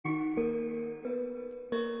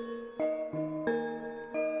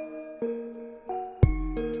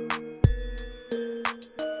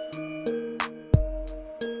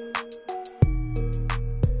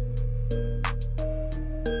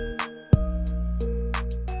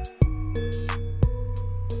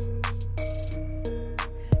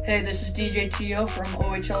Hey, this is DJ Tio from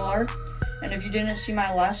OHLR, and if you didn't see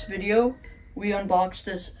my last video, we unboxed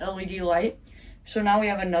this LED light. So now we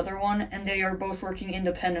have another one, and they are both working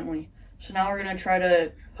independently. So now we're going to try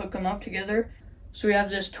to hook them up together. So we have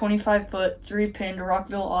this 25-foot 3-pin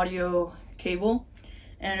Rockville audio cable,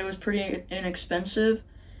 and it was pretty inexpensive.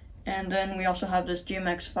 And then we also have this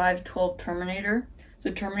DMX 512 terminator.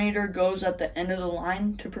 The terminator goes at the end of the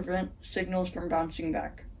line to prevent signals from bouncing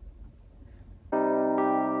back.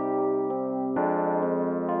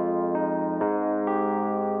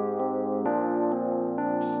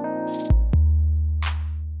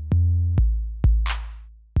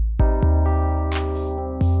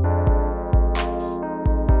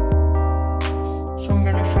 So I'm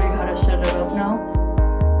going to show you how to set it up now.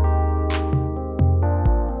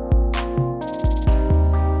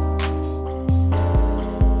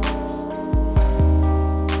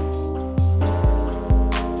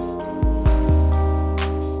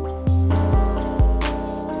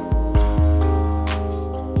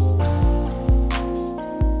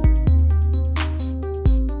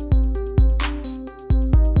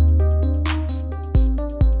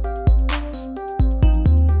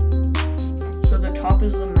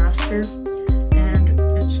 Is the master, and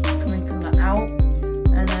it's coming from the out,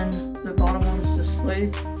 and then the bottom one is the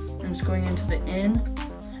slave, and it's going into the in,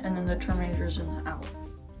 and then the terminator is in the out.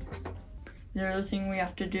 The other thing we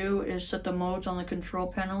have to do is set the modes on the control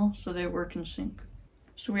panel so they work in sync.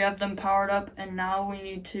 So we have them powered up, and now we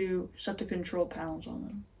need to set the control panels on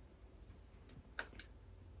them.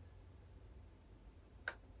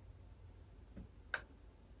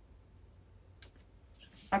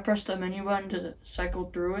 I pressed the menu button to cycle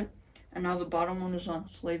through it, and now the bottom one is on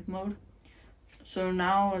slave mode. So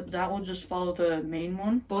now that will just follow the main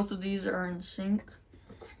one. Both of these are in sync.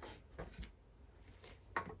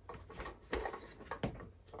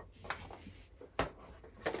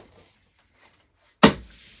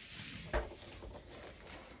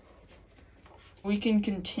 We can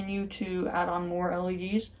continue to add on more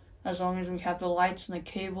LEDs as long as we have the lights and the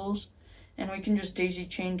cables, and we can just daisy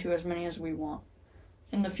chain to as many as we want.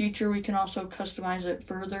 In the future, we can also customize it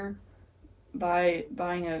further by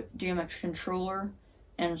buying a DMX controller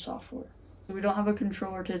and software. We don't have a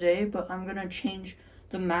controller today, but I'm going to change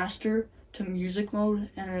the master to music mode,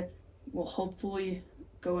 and it will hopefully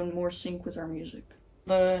go in more sync with our music.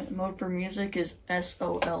 The mode for music is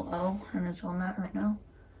So.LL, and it's on that right now.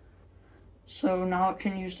 So now it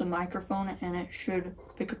can use the microphone, and it should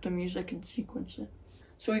pick up the music and sequence it.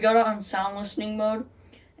 So we got it on sound listening mode,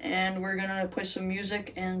 and we're gonna play some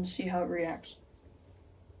music and see how it reacts.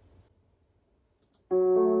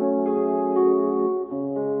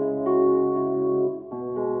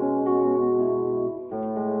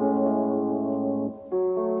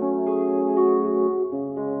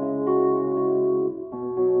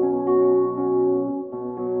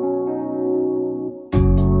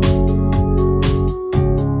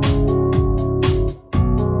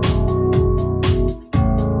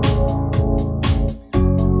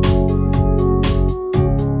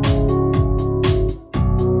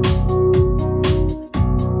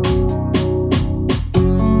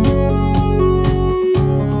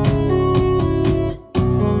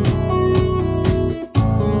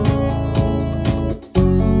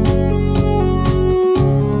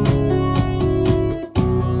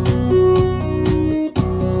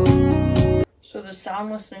 So the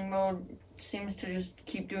sound listening mode seems to just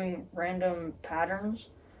keep doing random patterns,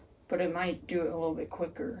 but it might do it a little bit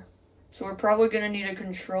quicker. So we're probably going to need a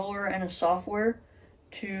controller and a software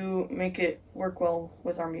to make it work well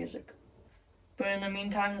with our music. But in the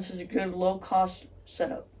meantime, this is a good low-cost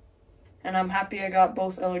setup. And I'm happy I got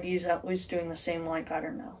both LEDs at least doing the same light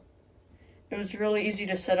pattern now. It was really easy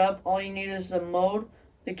to set up. All you need is the mode,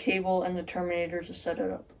 the cable, and the terminator to set it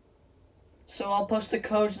up. So I'll post the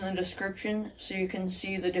codes in the description so you can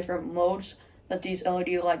see the different modes that these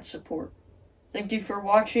LED lights support. Thank you for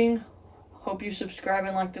watching. Hope you subscribe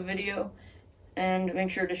and like the video, and make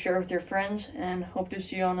sure to share with your friends, and hope to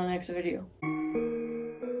see you on the next video.